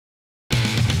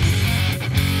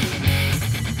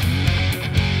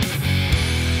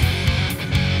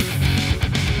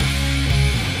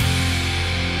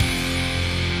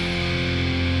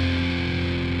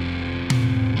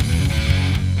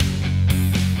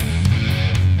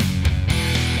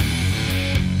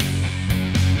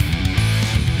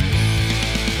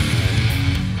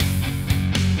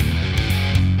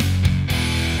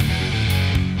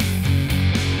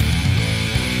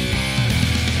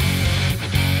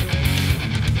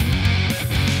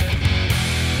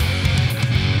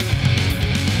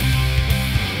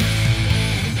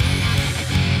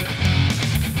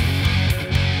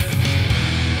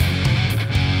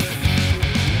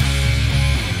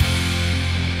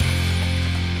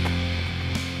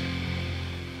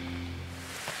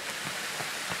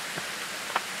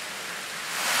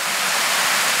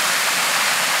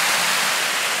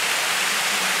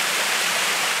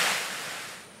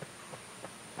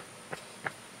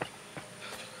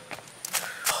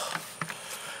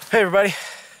Hey everybody.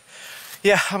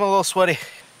 Yeah, I'm a little sweaty.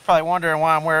 Probably wondering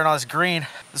why I'm wearing all this green.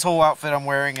 This whole outfit I'm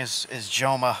wearing is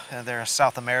Joma, and they're a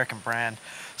South American brand,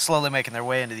 slowly making their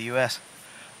way into the US.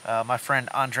 My friend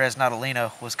Andres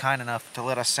Natalino was kind enough to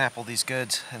let us sample these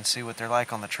goods and see what they're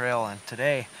like on the trail, and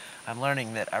today I'm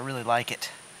learning that I really like it.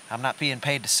 I'm not being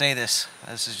paid to say this.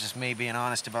 This is just me being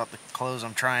honest about the clothes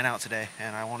I'm trying out today,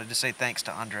 and I wanted to say thanks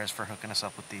to Andres for hooking us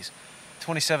up with these.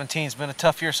 2017's been a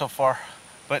tough year so far,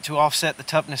 but to offset the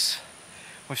toughness,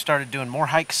 we've started doing more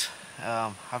hikes.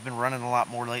 I've been running a lot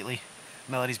more lately.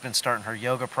 Melody's been starting her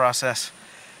yoga process.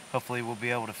 Hopefully we'll be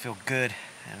able to feel good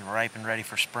and ripe and ready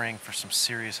for spring for some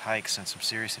serious hikes and some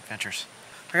serious adventures.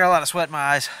 I got a lot of sweat in my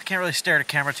eyes. I can't really stare at a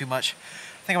camera too much.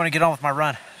 I think I'm gonna get on with my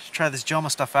run. Try this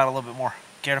Joma stuff out a little bit more.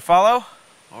 Care to follow?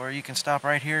 Or you can stop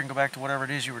right here and go back to whatever it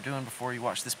is you were doing before you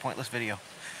watched this pointless video.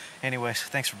 Anyways,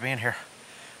 thanks for being here.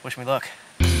 Wish me luck.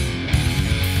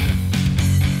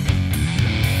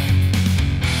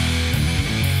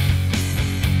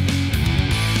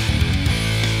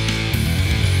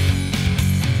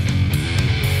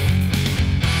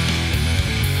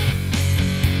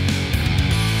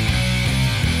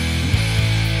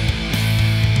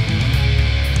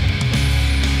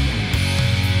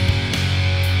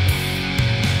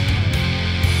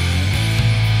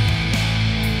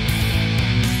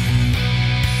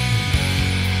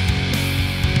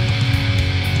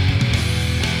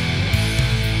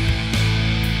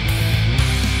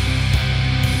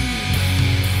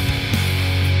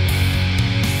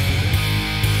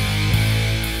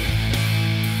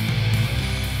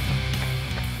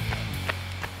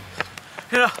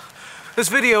 You know, this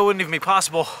video wouldn't even be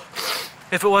possible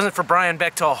if it wasn't for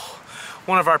Bechtol,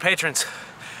 one of our patrons.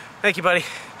 Thank you, buddy.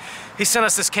 He sent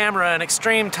us this camera in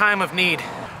extreme time of need.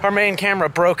 Our main camera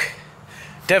broke,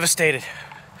 devastated.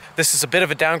 This is a bit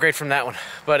of a downgrade from that one,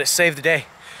 but it saved the day.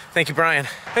 Thank you, Brian.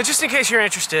 And just in case you're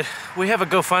interested, we have a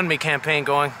GoFundMe campaign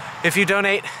going. If you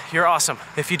donate, you're awesome.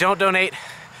 If you don't donate,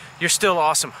 you're still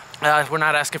awesome. We're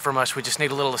not asking for much, we just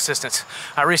need a little assistance.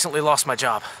 I recently lost my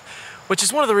job, which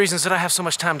is one of the reasons that I have so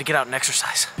much time to get out and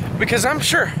exercise. Because I'm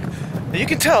sure that you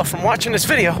can tell from watching this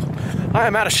video, I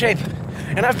am out of shape.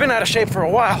 And I've been out of shape for a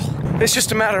while. It's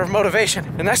just a matter of motivation.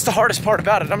 And that's the hardest part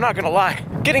about it, I'm not gonna lie.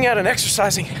 Getting out and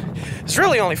exercising is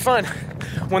really only fun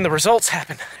when the results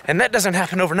happen. And that doesn't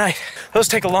happen overnight. Those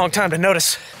take a long time to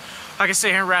notice. I can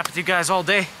sit here and rap with you guys all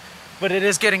day, but it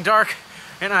is getting dark,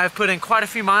 and I've put in quite a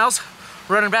few miles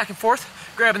running back and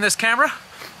forth, grabbing this camera.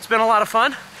 It's been a lot of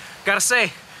fun. Gotta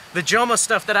say, the Joma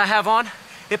stuff that I have on,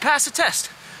 it passed the test.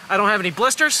 I don't have any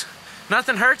blisters,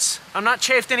 nothing hurts, I'm not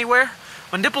chafed anywhere,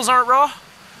 my nipples aren't raw.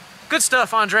 Good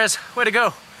stuff, Andres, way to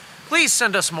go. Please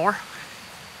send us more.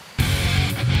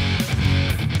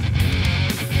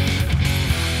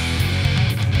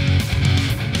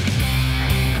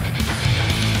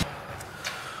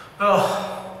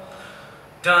 Oh,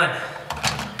 done.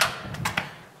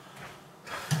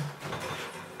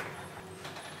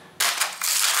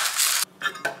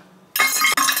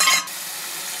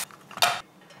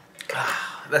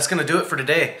 That's gonna do it for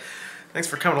today. Thanks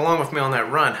for coming along with me on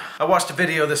that run. I watched a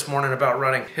video this morning about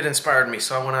running. It inspired me,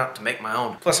 so I went out to make my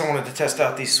own. Plus I wanted to test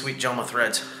out these sweet Joma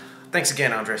threads. Thanks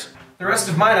again, Andres. The rest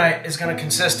of my night is gonna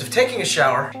consist of taking a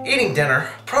shower, eating dinner,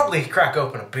 probably crack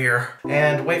open a beer,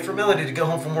 and wait for Melody to go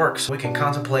home from work so we can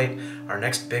contemplate our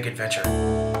next big adventure.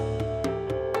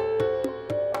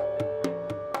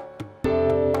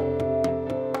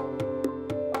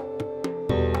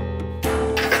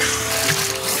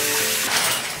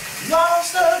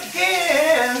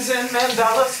 And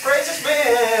Mandala sprays his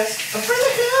mist. From the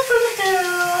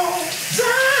hill,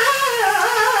 die.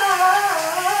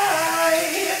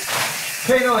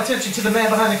 Pay no attention to the man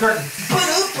behind the curtain.